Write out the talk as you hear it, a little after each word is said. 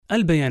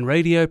Al Bayan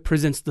Radio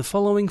presents the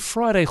following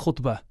Friday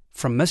khutbah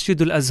from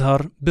Masjid Al-Azhar,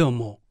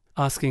 Bilmo,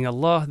 asking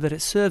Allah that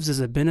it serves as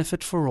a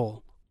benefit for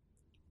all.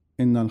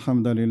 إن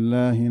الحمد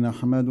لله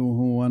نحمده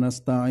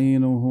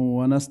ونستعينه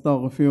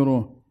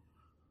ونستغفره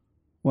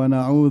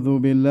ونعوذ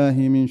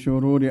بالله من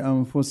شرور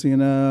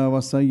أنفسنا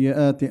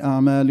وسيئات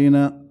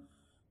أعمالنا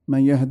من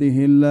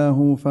يهده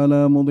الله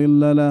فلا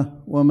مضل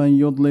له ومن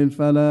يضلل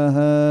فلا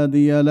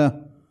هادي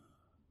له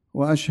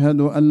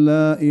وأشهد أن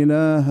لا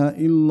إله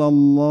إلا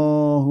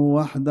الله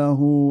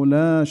وحده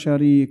لا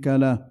شريك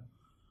له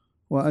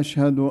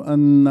وأشهد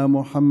أن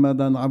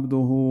محمدا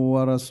عبده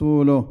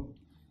ورسوله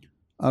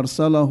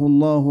أرسله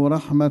الله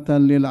رحمة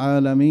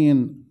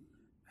للعالمين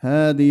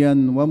هاديا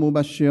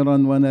ومبشرا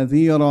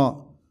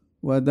ونذيرا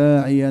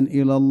وداعيا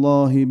إلى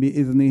الله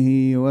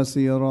بإذنه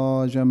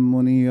وسراجا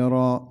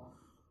منيرا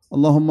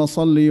اللهم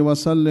صل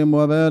وسلم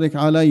وبارك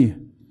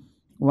عليه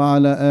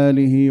وعلى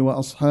آله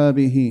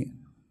وأصحابه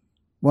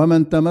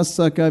ومن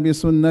تمسك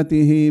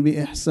بسنته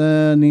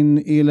بإحسان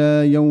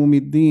إلى يوم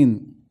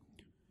الدين.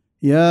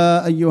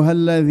 يا أيها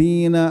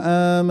الذين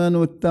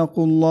آمنوا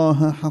اتقوا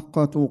الله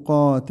حق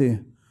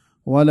تقاته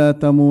ولا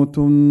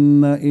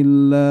تموتن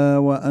إلا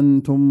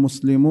وأنتم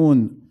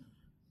مسلمون.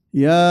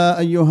 يا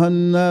أيها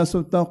الناس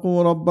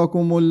اتقوا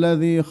ربكم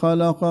الذي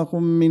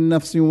خلقكم من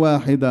نفس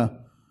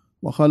واحدة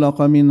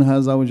وخلق منها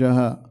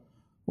زوجها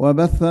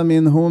وبث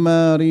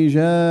منهما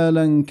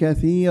رجالا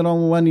كثيرا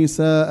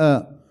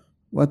ونساء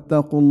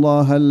واتقوا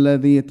الله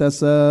الذي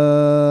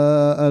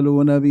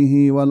تساءلون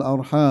به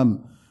والأرحام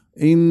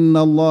إن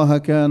الله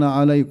كان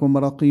عليكم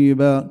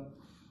رقيبا.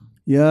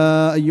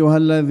 يا أيها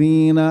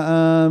الذين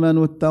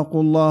آمنوا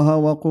اتقوا الله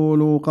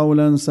وقولوا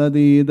قولا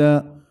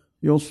سديدا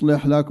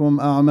يصلح لكم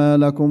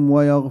أعمالكم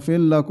ويغفر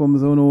لكم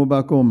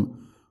ذنوبكم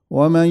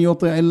ومن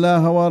يطع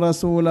الله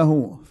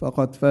ورسوله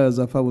فقد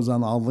فاز فوزا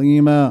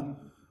عظيما.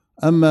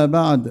 أما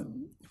بعد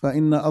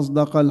فإن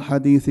أصدق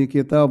الحديث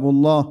كتاب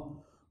الله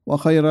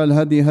وخير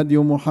الهدي هدي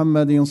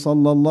محمد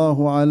صلى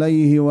الله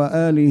عليه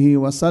وآله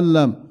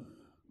وسلم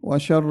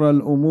وشر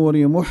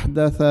الأمور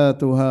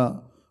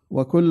محدثاتها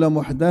وكل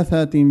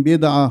محدثة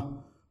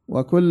بدعة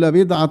وكل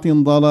بدعة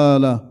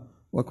ضلالة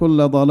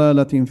وكل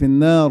ضلالة في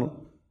النار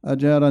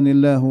أجارني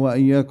الله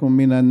وإياكم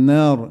من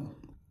النار.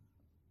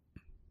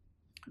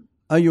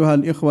 أيها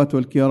الإخوة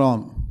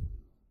الكرام،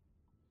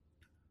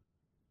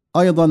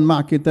 أيضا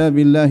مع كتاب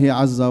الله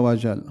عز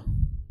وجل،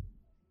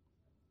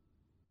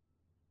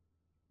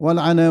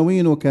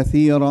 والعناوين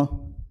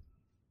كثيرة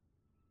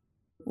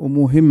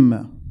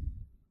ومهمة.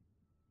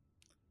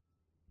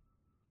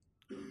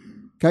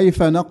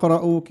 كيف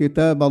نقرأ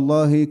كتاب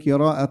الله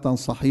قراءة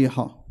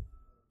صحيحة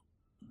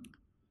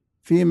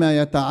فيما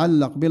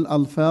يتعلق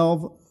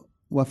بالألفاظ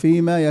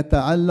وفيما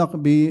يتعلق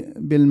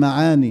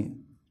بالمعاني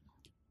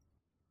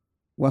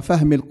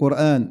وفهم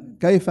القرآن؟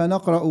 كيف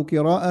نقرأ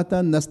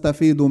قراءة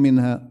نستفيد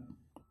منها؟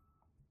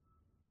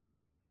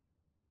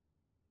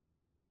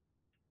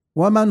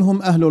 ومن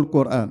هم أهل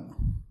القرآن؟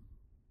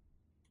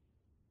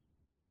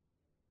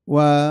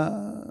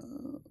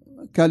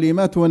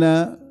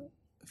 وكلمتنا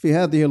في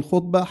هذه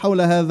الخطبة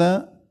حول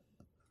هذا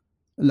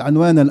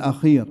العنوان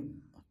الأخير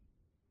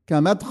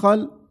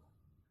كمدخل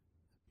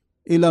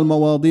إلى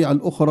المواضيع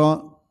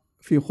الأخرى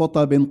في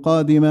خطب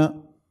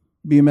قادمة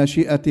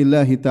بمشيئة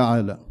الله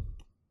تعالى.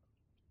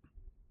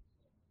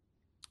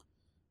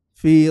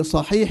 في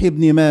صحيح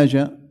ابن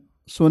ماجه،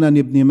 سنن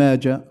ابن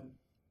ماجه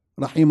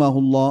رحمه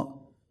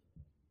الله،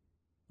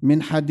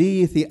 من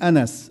حديث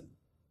أنس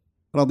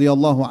رضي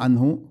الله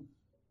عنه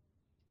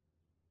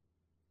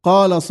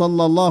قال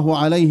صلى الله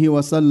عليه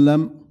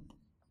وسلم: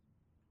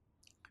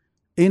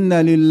 إن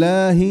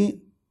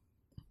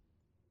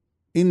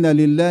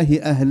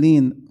لله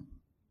أهلين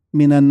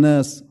من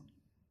الناس.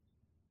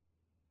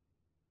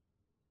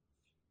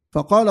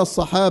 فقال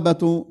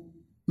الصحابة: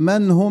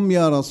 من هم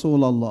يا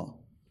رسول الله؟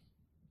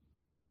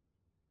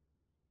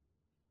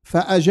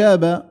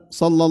 فأجاب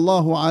صلى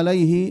الله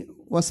عليه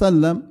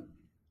وسلم: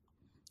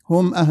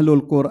 هم أهل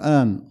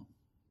القرآن،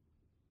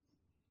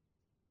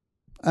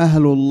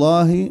 أهل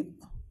الله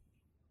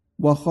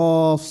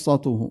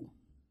وخاصته.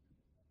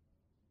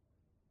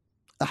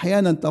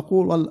 أحيانا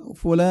تقول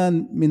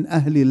فلان من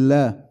أهل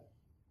الله،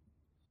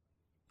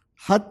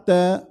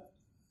 حتى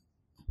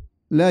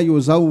لا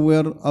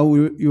يزور أو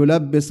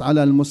يلبس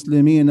على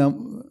المسلمين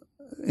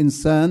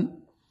إنسان،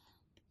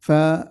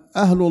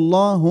 فأهل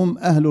الله هم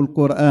أهل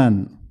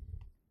القرآن.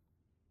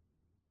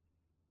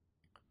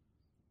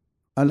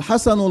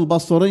 الحسن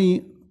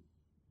البصري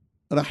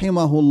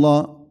رحمه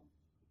الله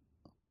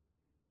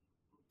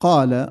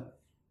قال: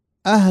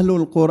 أهل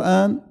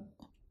القرآن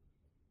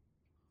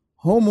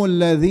هم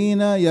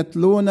الذين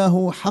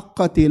يتلونه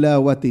حق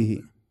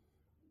تلاوته.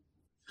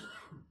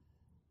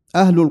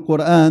 أهل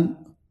القرآن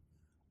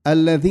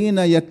الذين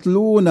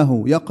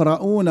يتلونه،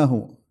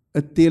 يقرؤونه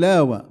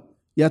التلاوة،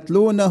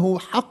 يتلونه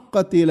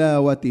حق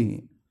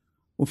تلاوته.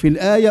 وفي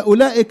الآية: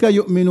 أولئك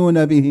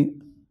يؤمنون به.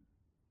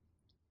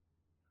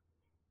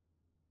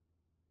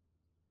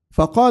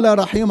 فقال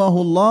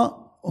رحمه الله: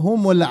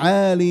 هم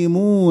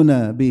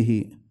العالمون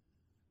به،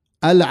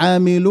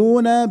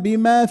 العاملون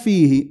بما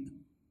فيه،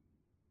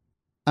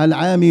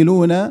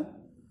 العاملون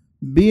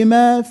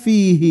بما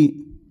فيه.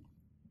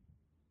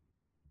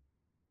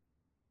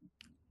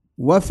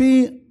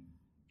 وفي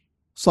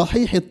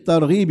صحيح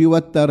الترغيب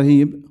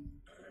والترهيب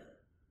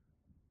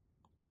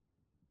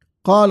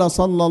قال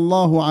صلى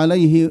الله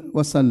عليه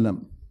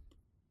وسلم: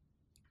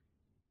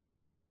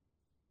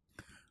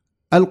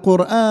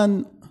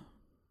 القرآن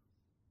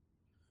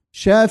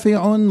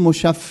شافع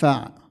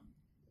مشفع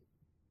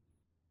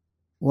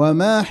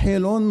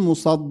وماحل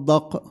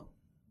مصدق،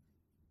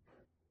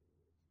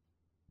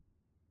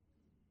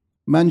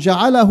 من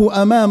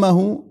جعله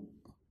أمامه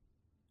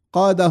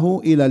قاده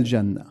إلى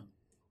الجنة،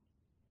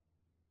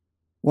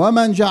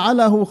 ومن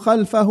جعله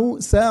خلفه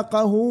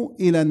ساقه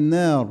إلى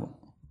النار.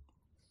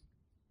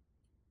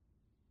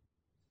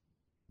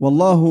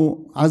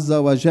 والله عز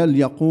وجل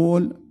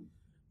يقول: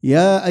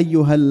 يا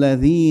أيها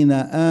الذين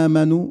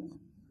آمنوا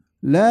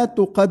لا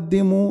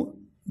تقدموا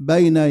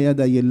بين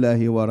يدي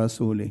الله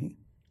ورسوله.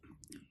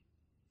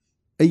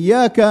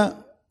 إياك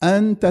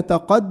أن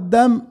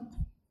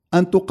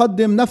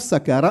تقدم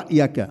نفسك،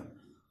 رأيك،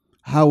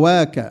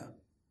 هواك،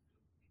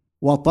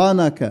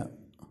 وطنك،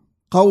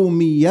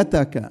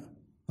 قوميتك،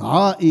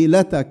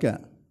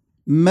 عائلتك،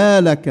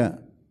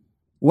 مالك،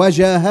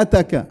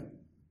 وجاهتك،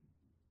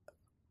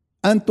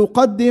 أن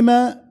تقدم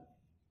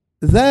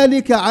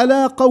ذلك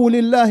على قول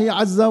الله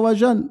عز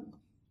وجل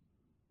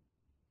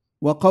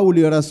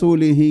وقول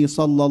رسوله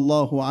صلى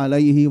الله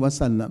عليه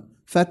وسلم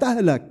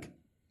فتهلك.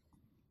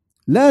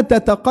 لا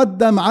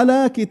تتقدم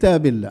على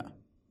كتاب الله،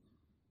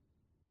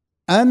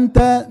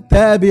 أنت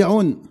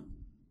تابع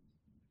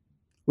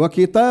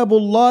وكتاب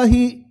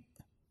الله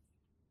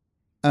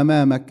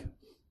أمامك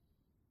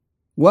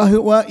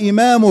وهو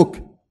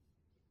إمامك.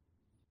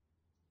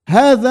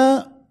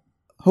 هذا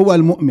هو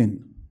المؤمن،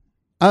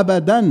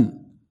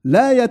 أبدا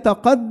لا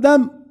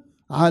يتقدم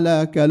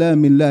على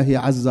كلام الله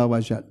عز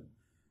وجل،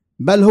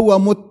 بل هو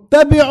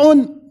متبع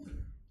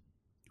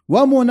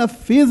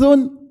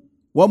ومنفذ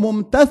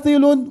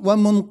وممتثل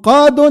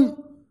ومنقاد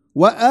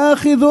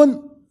وآخذ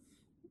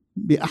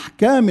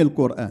بأحكام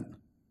القرآن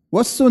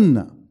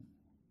والسنة،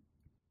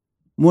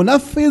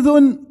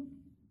 منفذ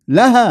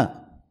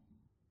لها،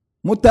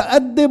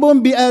 متأدب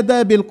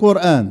بآداب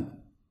القرآن،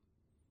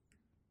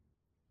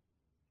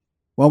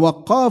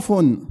 ووقاف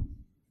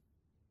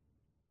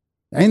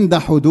عند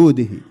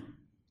حدوده.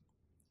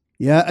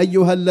 يا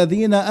أيها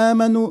الذين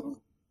آمنوا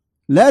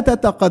لا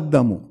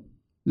تتقدموا،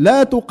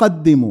 لا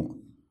تقدموا،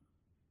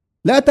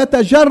 لا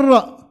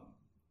تتجرأ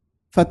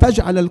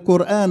فتجعل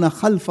القرآن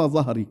خلف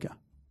ظهرك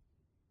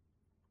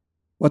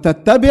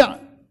وتتبع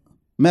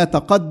ما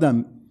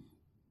تقدم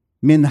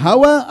من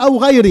هوى أو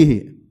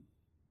غيره.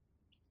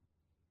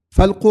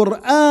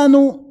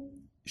 فالقرآن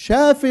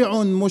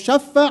شافع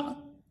مشفع،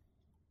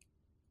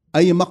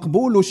 أي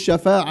مقبول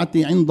الشفاعة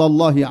عند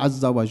الله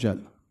عز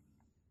وجل،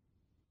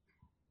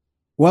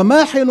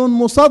 وماحل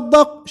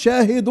مصدق،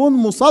 شاهد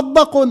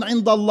مصدق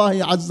عند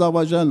الله عز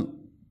وجل،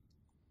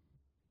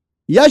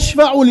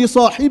 يشفع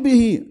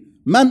لصاحبه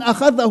من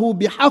أخذه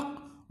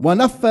بحق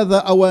ونفذ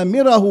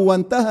أوامره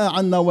وانتهى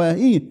عن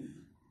نواهيه،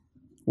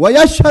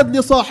 ويشهد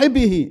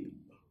لصاحبه.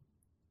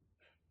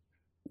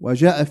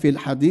 وجاء في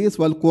الحديث: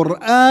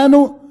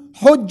 والقرآن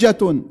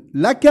حجة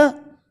لك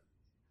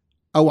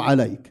أو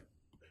عليك.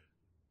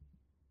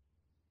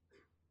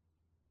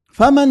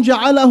 فمن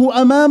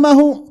جعله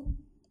أمامه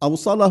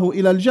أوصله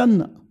إلى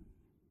الجنة،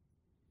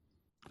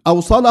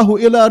 أوصله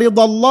إلى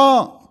رضا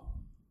الله،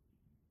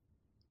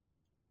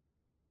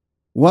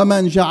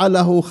 ومن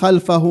جعله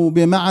خلفه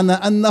بمعنى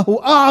أنه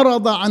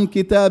أعرض عن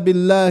كتاب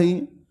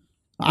الله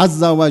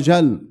عز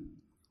وجل،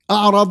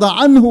 أعرض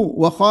عنه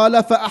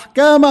وخالف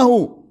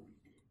أحكامه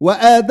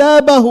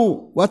وآدابه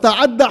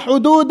وتعدى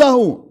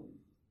حدوده،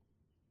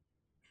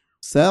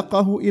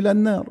 ساقه إلى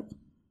النار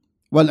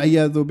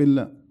والعياذ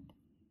بالله.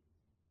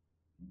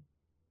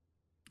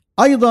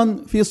 أيضا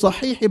في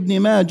صحيح ابن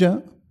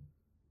ماجه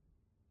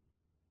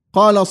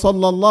قال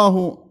صلى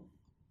الله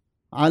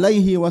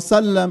عليه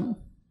وسلم: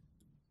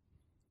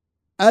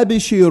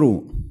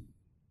 أبشروا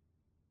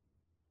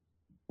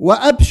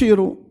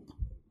وأبشروا،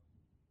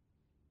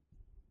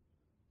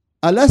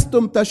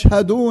 ألستم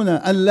تشهدون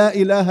أن لا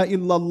إله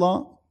إلا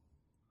الله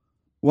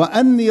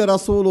وأني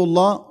رسول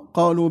الله؟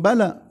 قالوا: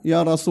 بلى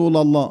يا رسول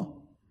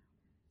الله.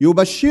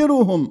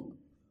 يبشرهم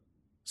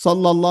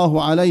صلى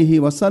الله عليه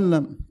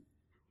وسلم،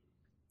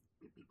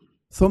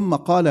 ثم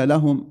قال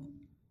لهم: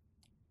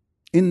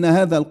 إن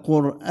هذا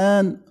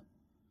القرآن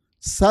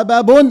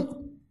سبب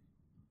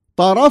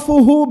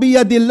طرفه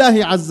بيد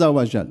الله عز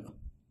وجل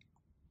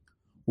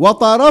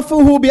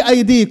وطرفه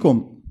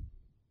بأيديكم.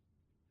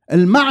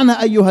 المعنى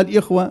أيها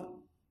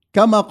الإخوة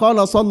كما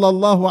قال صلى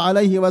الله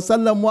عليه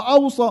وسلم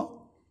وأوصى: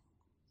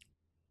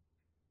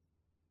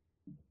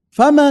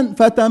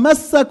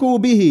 فتمسكوا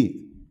به،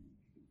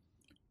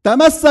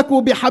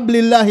 تمسكوا بحبل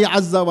الله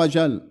عز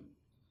وجل،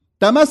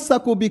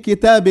 تمسكوا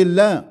بكتاب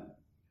الله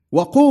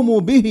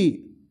وقوموا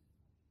به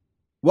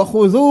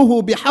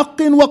وخذوه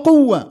بحق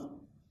وقوة،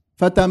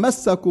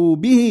 فتمسكوا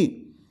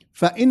به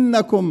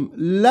فإنكم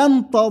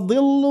لن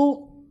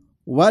تضلوا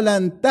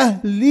ولن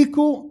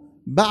تهلكوا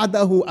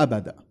بعده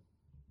أبدا.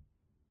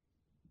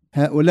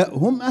 هؤلاء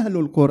هم أهل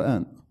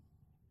القرآن،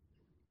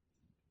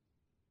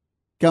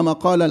 كما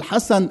قال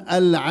الحسن: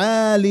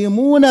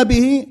 العالمون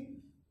به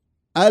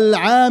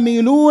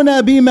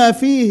العاملون بما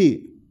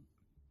فيه.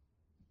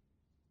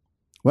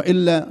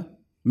 وإلا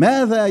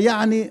ماذا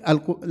يعني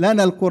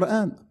لنا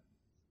القرآن؟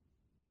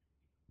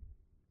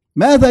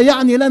 ماذا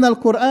يعني لنا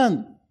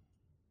القرآن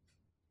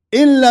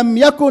إن لم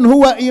يكن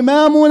هو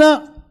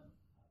إمامنا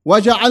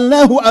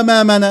وجعلناه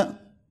أمامنا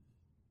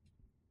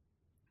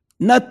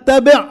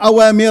نتبع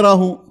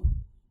أوامره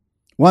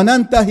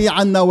وننتهي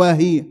عن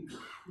نواهيه؟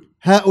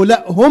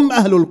 هؤلاء هم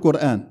أهل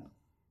القرآن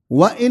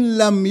وإن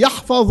لم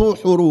يحفظوا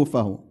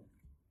حروفه.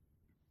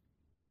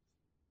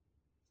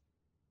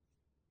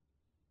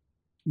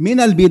 من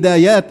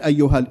البدايات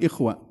أيها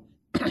الإخوة،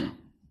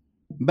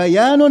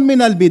 بيان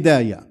من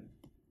البداية،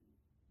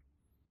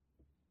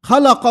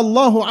 خلق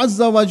الله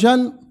عز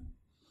وجل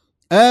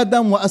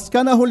آدم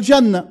وأسكنه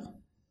الجنة.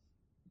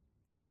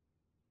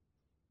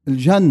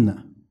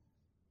 الجنة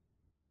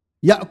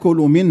يأكل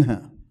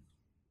منها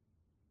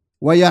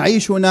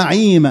ويعيش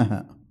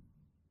نعيمها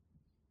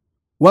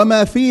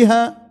وما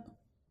فيها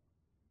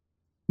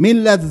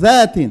من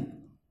لذات،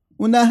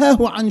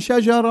 ونهاه عن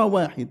شجرة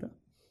واحدة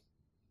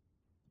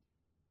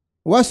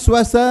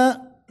وسوس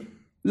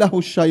له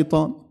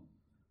الشيطان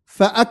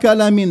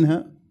فأكل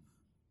منها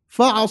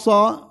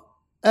فعصى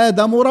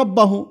آدم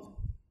ربه،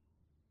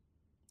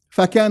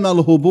 فكان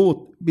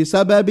الهبوط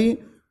بسبب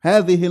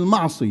هذه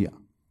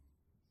المعصية.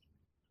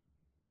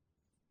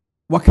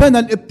 وكان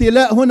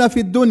الابتلاء هنا في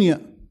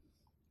الدنيا،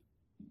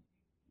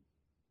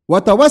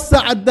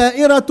 وتوسعت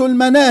دائرة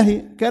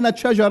المناهي، كانت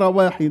شجرة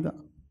واحدة.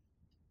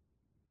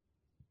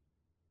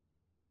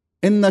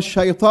 إن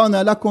الشيطان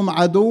لكم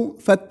عدو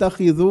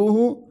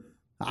فاتخذوه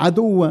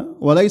عدوا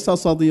وليس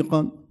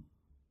صديقا.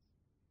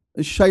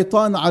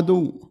 الشيطان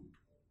عدو،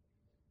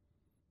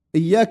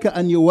 إياك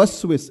أن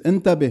يوسوس،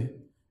 انتبه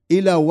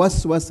إلى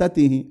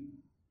وسوسته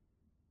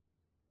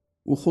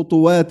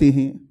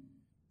وخطواته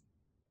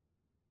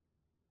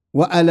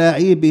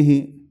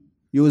وألاعيبه،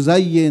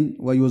 يزين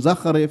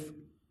ويزخرف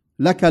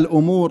لك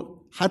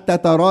الأمور حتى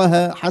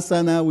تراها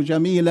حسنة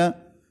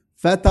وجميلة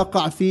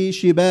فتقع في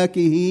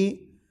شباكه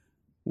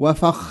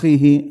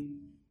وفخه.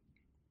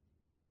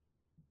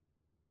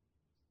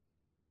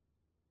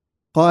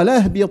 قال: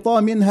 اهبطا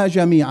منها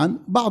جميعا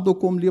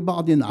بعضكم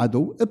لبعض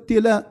عدو.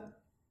 ابتلاء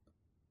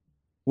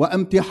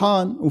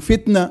وامتحان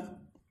وفتنة.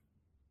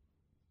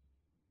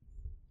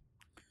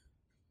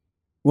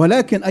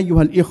 ولكن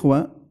أيها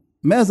الإخوة،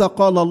 ماذا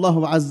قال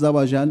الله عز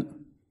وجل؟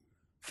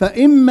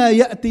 فإما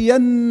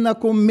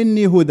يأتينكم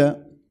مني هدى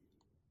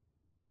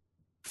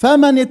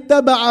فمن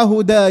اتبع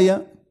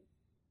هداي.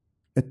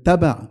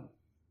 اتبع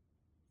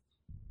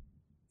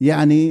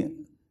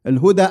يعني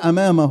الهدى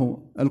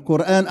أمامه،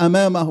 القرآن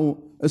أمامه،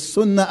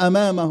 السنة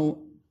أمامه،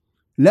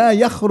 لا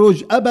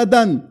يخرج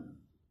أبدا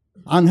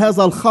عن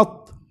هذا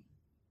الخط،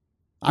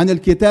 عن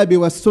الكتاب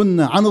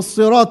والسنة، عن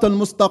الصراط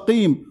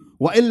المستقيم،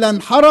 وإلا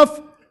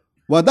انحرف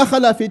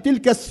ودخل في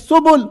تلك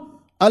السبل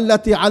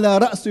التي على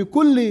رأس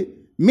كل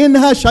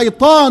منها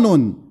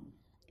شيطان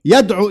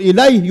يدعو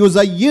إليه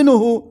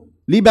يزينه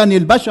لبني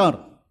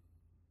البشر.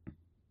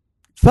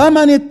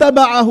 فمن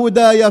اتبع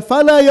هداي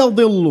فلا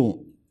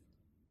يضل،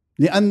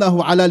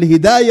 لأنه على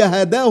الهداية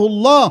هداه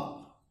الله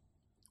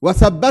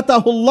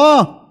وثبته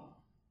الله،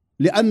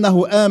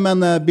 لأنه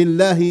آمن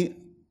بالله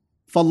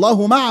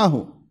فالله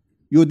معه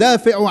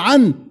يدافع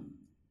عنه.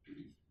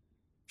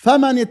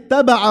 فمن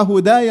اتبع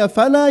هداي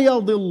فلا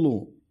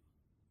يضل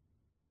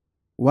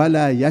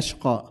ولا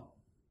يشقى،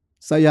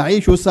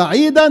 سيعيش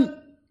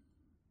سعيدا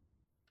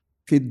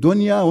في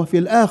الدنيا وفي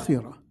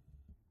الآخرة.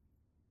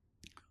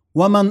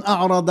 ومن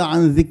أعرض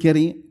عن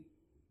ذكري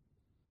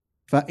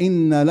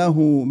فإن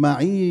له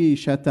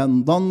معيشة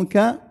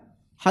ضنكا،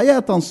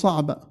 حياة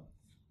صعبة،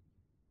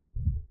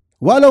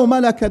 ولو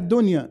ملك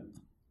الدنيا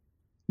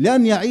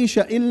لن يعيش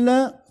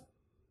إلا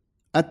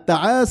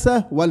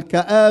التعاسة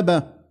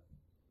والكآبة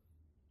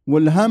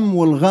والهم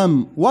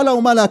والغم،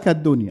 ولو ملك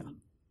الدنيا.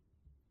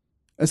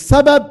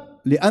 السبب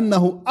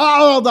لأنه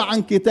أعرض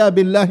عن كتاب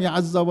الله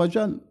عز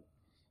وجل،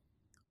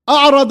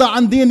 أعرض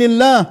عن دين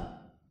الله،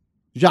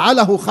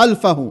 جعله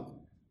خلفه،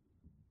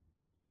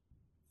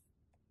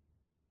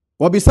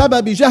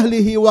 وبسبب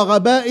جهله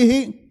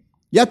وغبائه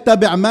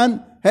يتبع من؟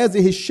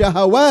 هذه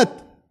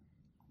الشهوات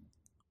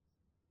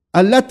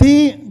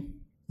التي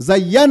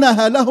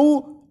زينها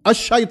له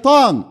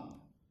الشيطان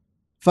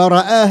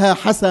فرآها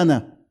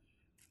حسنة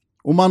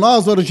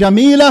ومناظر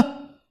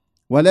جميلة،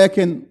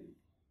 ولكن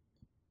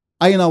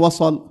أين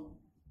وصل؟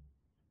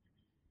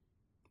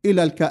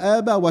 إلى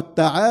الكآبة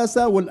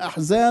والتعاسة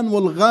والأحزان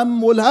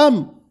والغم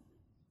والهم.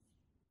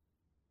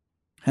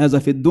 هذا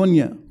في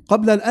الدنيا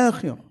قبل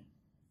الآخرة.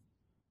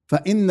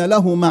 فإن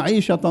له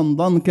معيشة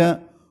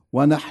ضنكا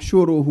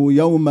ونحشره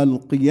يوم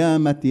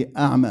القيامة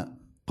أعمى.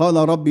 قال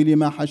رب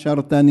لما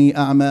حشرتني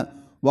أعمى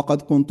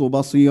وقد كنت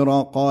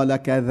بصيرا قال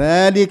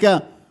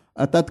كذلك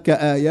أتتك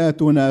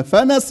آياتنا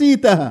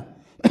فنسيتها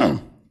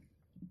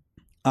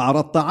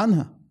أعرضت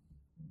عنها،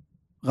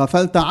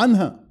 غفلت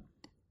عنها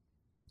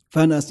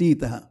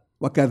فنسيتها،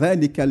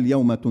 وكذلك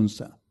اليوم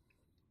تنسى.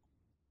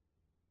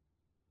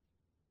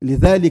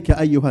 لذلك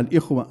أيها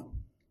الإخوة،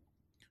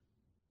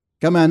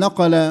 كما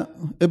نقل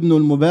ابن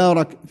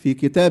المبارك في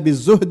كتاب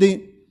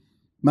الزهد: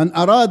 من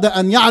أراد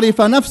أن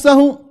يعرف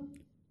نفسه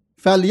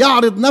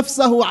فليعرض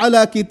نفسه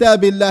على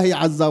كتاب الله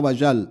عز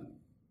وجل.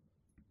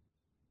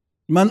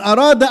 من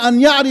أراد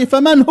أن يعرف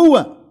من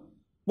هو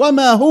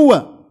وما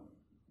هو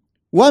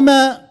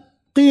وما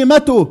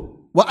قيمته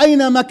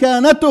وأين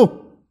مكانته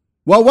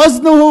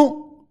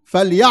ووزنه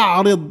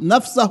فليعرض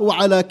نفسه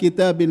على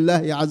كتاب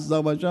الله عز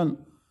وجل،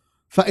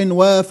 فإن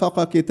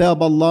وافق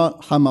كتاب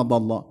الله حمد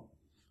الله،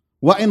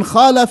 وإن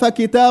خالف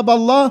كتاب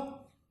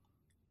الله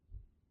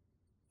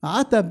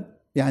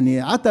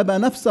عتب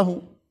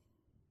نفسه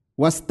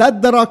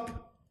واستدرك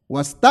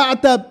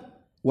واستعتب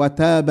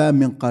وتاب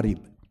من قريب.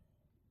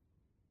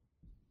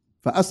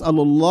 فأسأل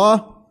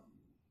الله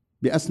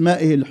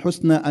بأسمائه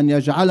الحسنى أن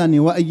يجعلني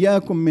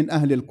وإياكم من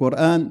أهل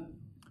القرآن،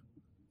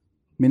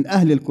 من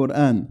أهل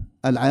القرآن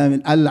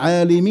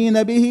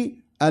العالمين به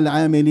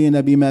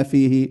العاملين بما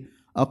فيه.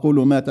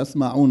 أقول ما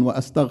تسمعون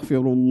وأستغفر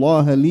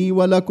الله لي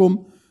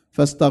ولكم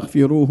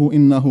فاستغفروه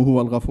إنه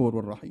هو الغفور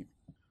الرحيم.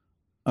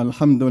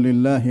 الحمد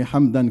لله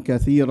حمدا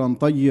كثيرا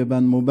طيبا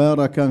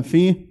مباركا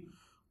فيه،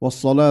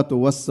 والصلاة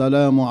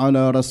والسلام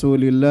على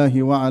رسول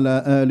الله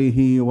وعلى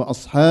آله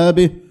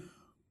وأصحابه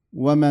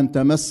ومن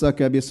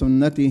تمسك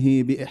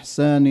بسنته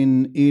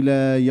بإحسان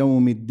إلى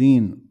يوم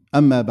الدين.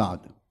 أما بعد،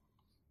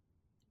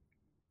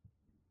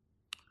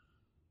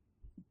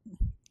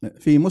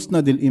 في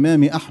مسند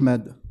الإمام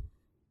أحمد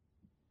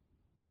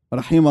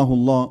رحمه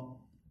الله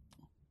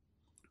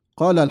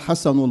قال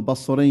الحسن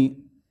البصري: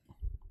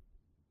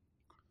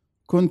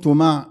 كنت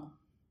مع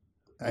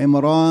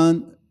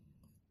عمران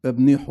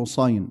بن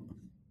حسين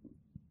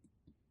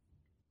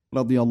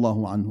رضي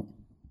الله عنه.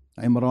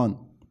 عمران: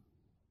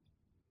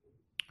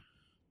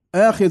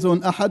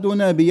 آخذ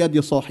أحدنا بيد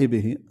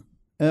صاحبه،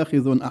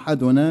 آخذ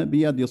أحدنا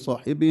بيد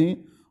صاحبه.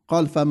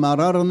 قال: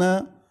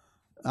 فمررنا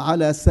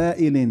على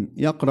سائل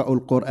يقرأ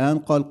القرآن،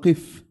 قال: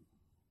 قف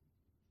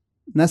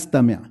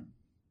نستمع.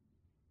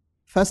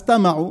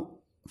 فاستمعوا،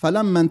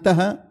 فلما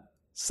انتهى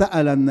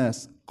سأل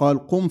الناس،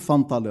 قال: قم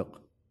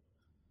فانطلق.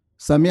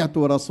 سمعت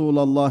رسول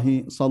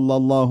الله صلى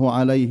الله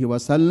عليه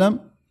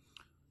وسلم: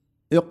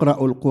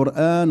 اقرأوا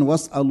القرآن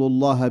واسألوا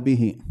الله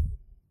به،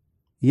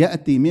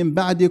 يأتي من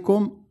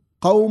بعدكم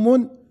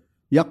قوم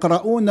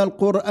يقرؤون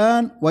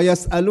القرآن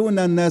ويسألون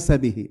الناس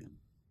به،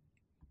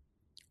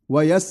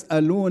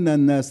 ويسألون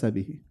الناس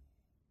به.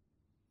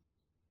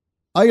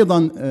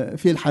 أيضا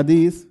في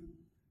الحديث: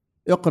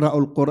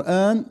 اقرأوا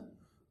القرآن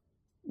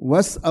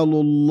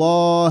واسألوا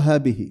الله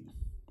به.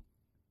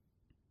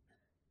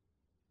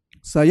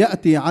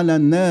 سيأتي على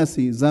الناس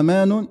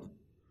زمان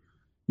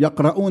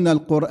يقرؤون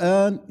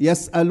القرآن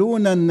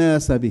يسألون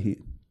الناس به.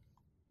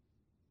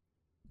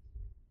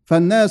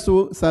 فالناس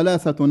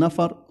 3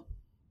 نفر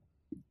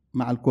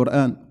مع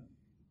القرآن: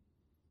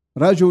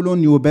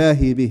 رجل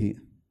يباهي به،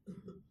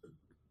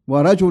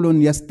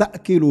 ورجل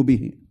يستأكل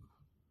به،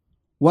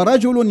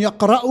 ورجل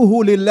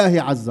يقرأه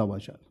لله عز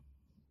وجل.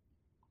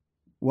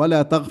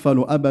 ولا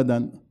تغفل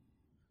أبدا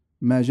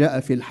ما جاء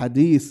في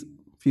الحديث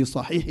في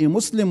صحيح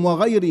مسلم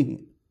وغيره.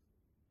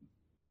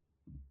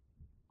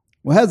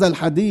 وهذا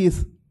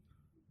الحديث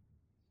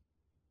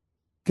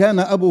كان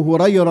أبو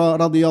هريرة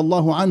رضي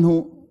الله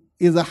عنه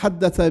إذا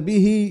حدث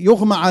به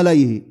يغمى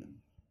عليه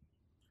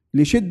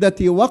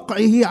لشدة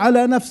وقعه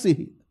على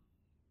نفسه،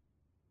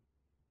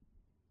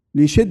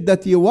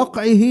 لشدة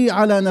وقعه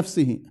على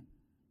نفسه.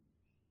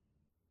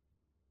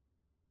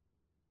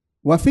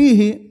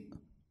 وفيه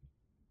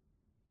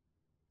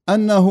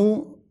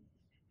أنه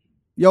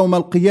يوم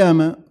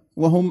القيامة،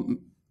 وهم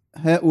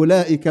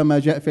هؤلاء كما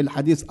جاء في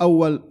الحديث: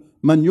 أول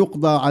من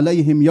يقضى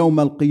عليهم يوم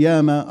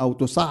القيامة أو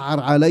تسعر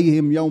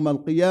عليهم يوم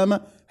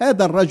القيامة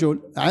هذا الرجل،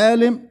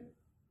 عالم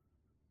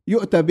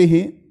يؤتى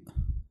به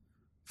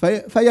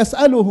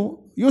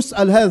فيسأله،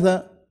 يسأل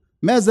هذا: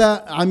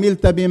 ماذا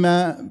عملت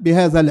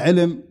بهذا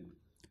العلم؟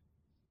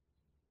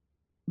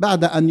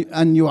 بعد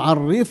أن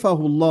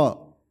يعرفه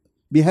الله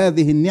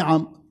بهذه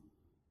النعم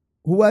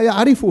هو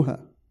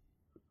يعرفها.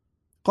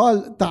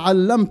 قال: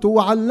 تعلمت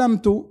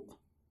وعلمت،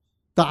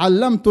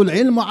 تعلمت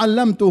العلم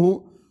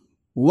وعلمته،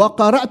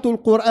 وقرأت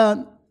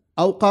القرآن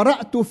أو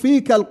قرأت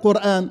فيك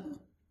القرآن.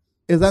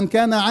 إذن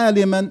كان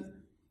عالما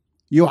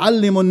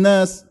يعلم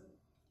الناس،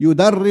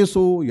 يدرس،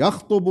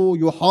 يخطب،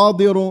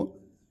 يحاضر،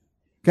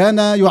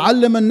 كان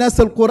يعلم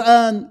الناس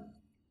القرآن.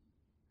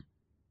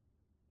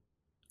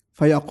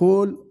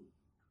 فيقول: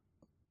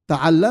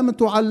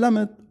 تعلمت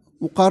وعلمت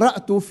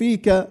وقرأت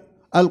فيك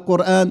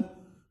القرآن.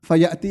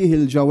 فيأتيه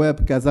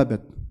الجواب: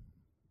 كذبت.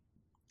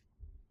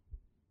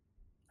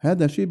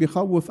 هذا شيء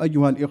بيخوف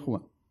أيها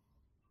الإخوة.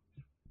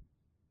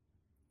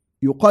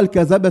 يقال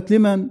كذبت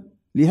لمن؟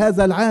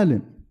 لهذا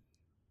العالم.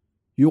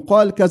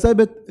 يقال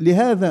كذبت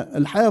لهذا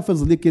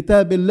الحافظ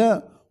لكتاب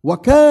الله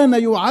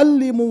وكان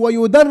يعلم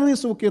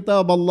ويدرس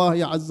كتاب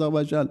الله عز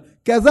وجل.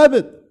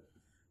 كذبت،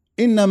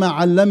 إنما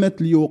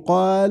علمت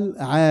ليقال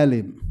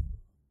عالم،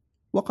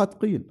 وقد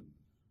قيل،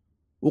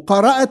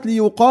 وقرأت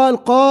ليقال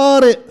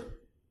قارئ،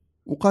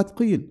 وقد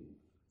قيل،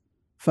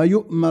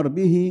 فيؤمر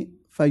به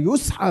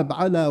فيسحب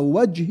على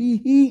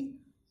وجهه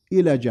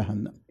إلى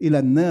جهنم، إلى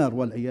النار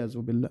والعياذ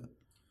بالله.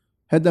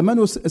 هذا من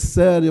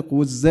السارق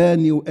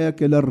والزاني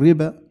وآكل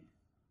الربا،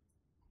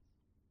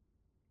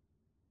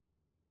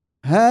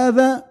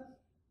 هذا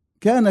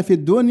كان في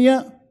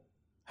الدنيا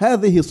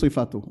هذه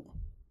صفته.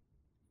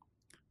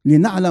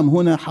 لنعلم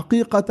هنا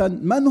حقيقة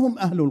من هم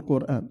أهل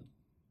القرآن.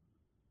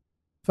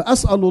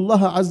 فأسأل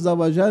الله عز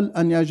وجل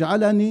أن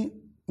يجعلني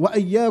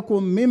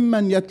وإياكم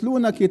ممن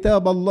يتلون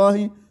كتاب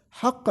الله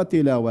حق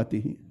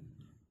تلاوته،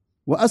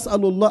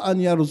 وأسأل الله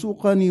أن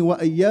يرزقني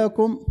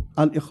وإياكم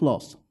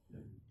الإخلاص.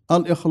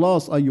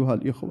 الإخلاص أيها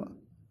الإخوة،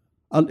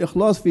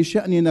 الإخلاص في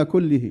شأننا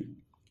كله.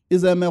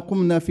 إذا ما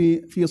قمنا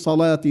في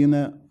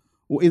صلاتنا،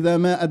 وإذا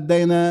ما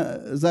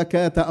أدينا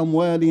زكاة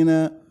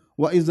أموالنا،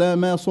 وإذا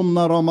ما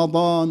صمنا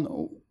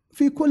رمضان،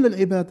 في كل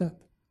العبادات،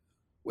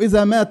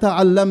 وإذا ما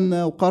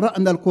تعلمنا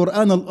وقرأنا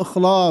القرآن،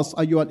 الإخلاص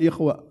أيها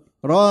الإخوة.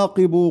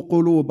 راقبوا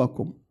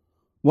قلوبكم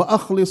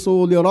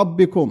وأخلصوا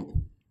لربكم،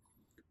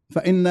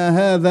 فإن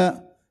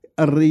هذا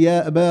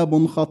الرياء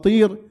باب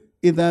خطير،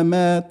 إذا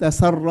ما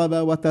تسرب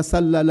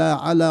وتسلل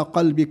على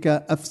قلبك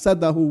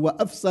أفسده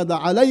وأفسد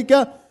عليك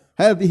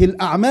هذه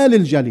الأعمال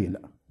الجليلة،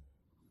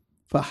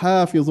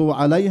 فحافظوا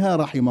عليها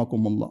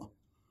رحمكم الله.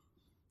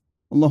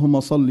 اللهم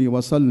صل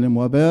وسلم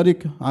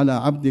وبارك على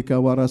عبدك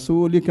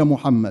ورسولك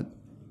محمد.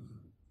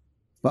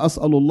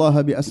 فأسأل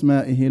الله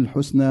بأسمائه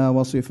الحسنى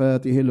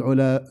وصفاته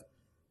العلى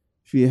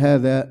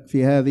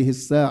في هذه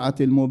الساعة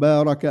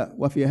المباركة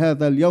وفي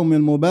هذا اليوم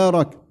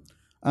المبارك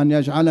أن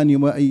يجعلني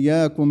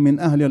وإياكم من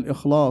أهل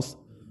الإخلاص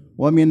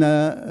ومن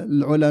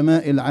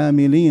العلماء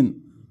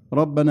العاملين.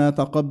 ربنا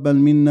تقبل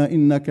منا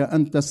إنك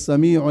أنت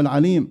السميع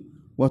العليم،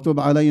 وتب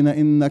علينا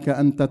إنك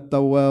أنت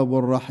التواب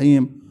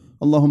الرحيم.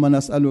 اللهم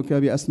نسألك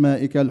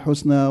بأسمائك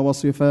الحسنى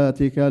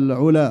وصفاتك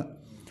العلى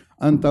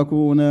أن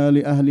تكون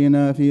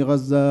لأهلنا في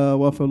غزة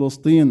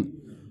وفلسطين.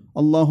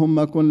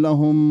 اللهم كن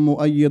لهم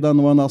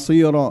مؤيدا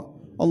ونصيرا،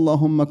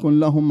 اللهم كن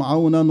لهم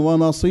عونا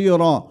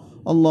ونصيرا،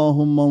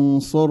 اللهم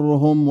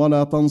انصرهم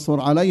ولا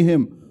تنصر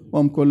عليهم،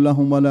 وامكر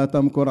لهم ولا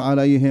تمكر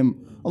عليهم،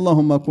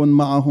 اللهم كن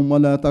معهم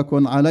ولا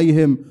تكن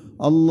عليهم،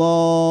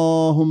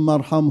 اللهم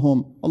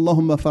ارحمهم،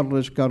 اللهم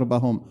فرج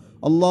كربهم،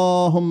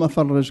 اللهم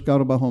فرج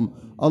كربهم،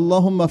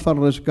 اللهم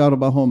فرج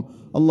كربهم،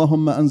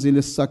 اللهم أنزل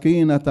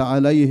السكينة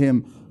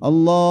عليهم،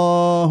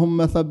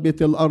 اللهم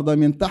ثبت الأرض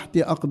من تحت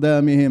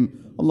أقدامهم،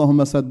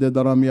 اللهم سدد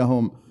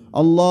رميهم،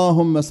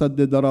 اللهم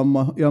سدد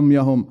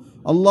رميهم،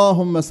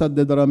 اللهم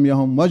سدد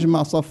رميهم،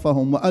 واجمع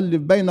صفهم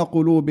وألف بين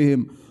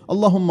قلوبهم،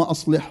 اللهم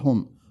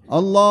أصلحهم،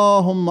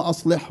 اللهم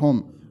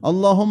أصلحهم،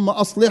 اللهم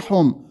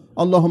أصلحهم،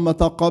 اللهم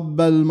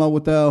تقبل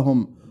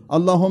موتاهم،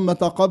 اللهم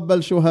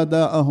تقبل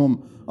شهداءهم،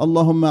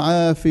 اللهم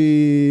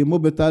عافي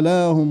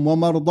مبتلاهم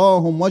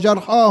ومرضاهم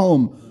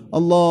وجرحاهم،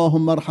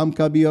 اللهم ارحم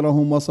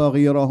كبيرهم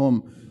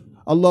وصغيرهم،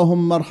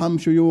 اللهم ارحم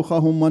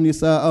شيوخهم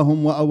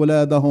ونساءهم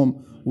وأولادهم،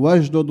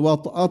 واجدد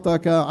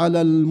وطأتك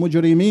على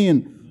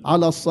المجرمين،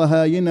 على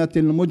الصهاينة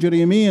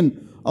المجرمين،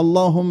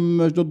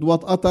 اللهم اجدد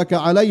وطأتك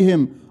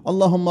عليهم،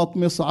 اللهم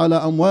اطمس على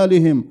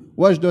أموالهم،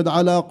 واجدد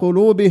على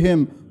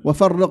قلوبهم،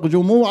 وفرق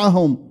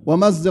جموعهم،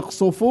 ومزق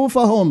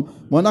صفوفهم،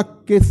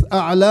 ونكث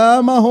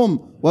أعلامهم،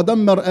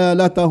 ودمر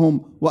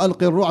آلتهم،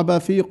 وألق الرعب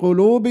في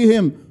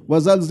قلوبهم،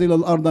 وزلزل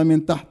الأرض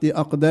من تحت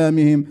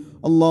أقدامهم.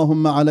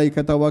 اللهم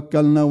عليك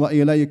توكلنا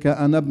وإليك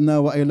أنبنا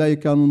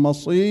وإليك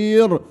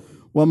المصير،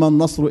 وما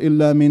النصر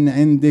إلا من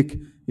عندك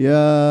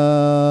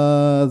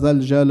يا ذا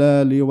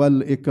الجلال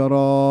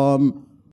والإكرام.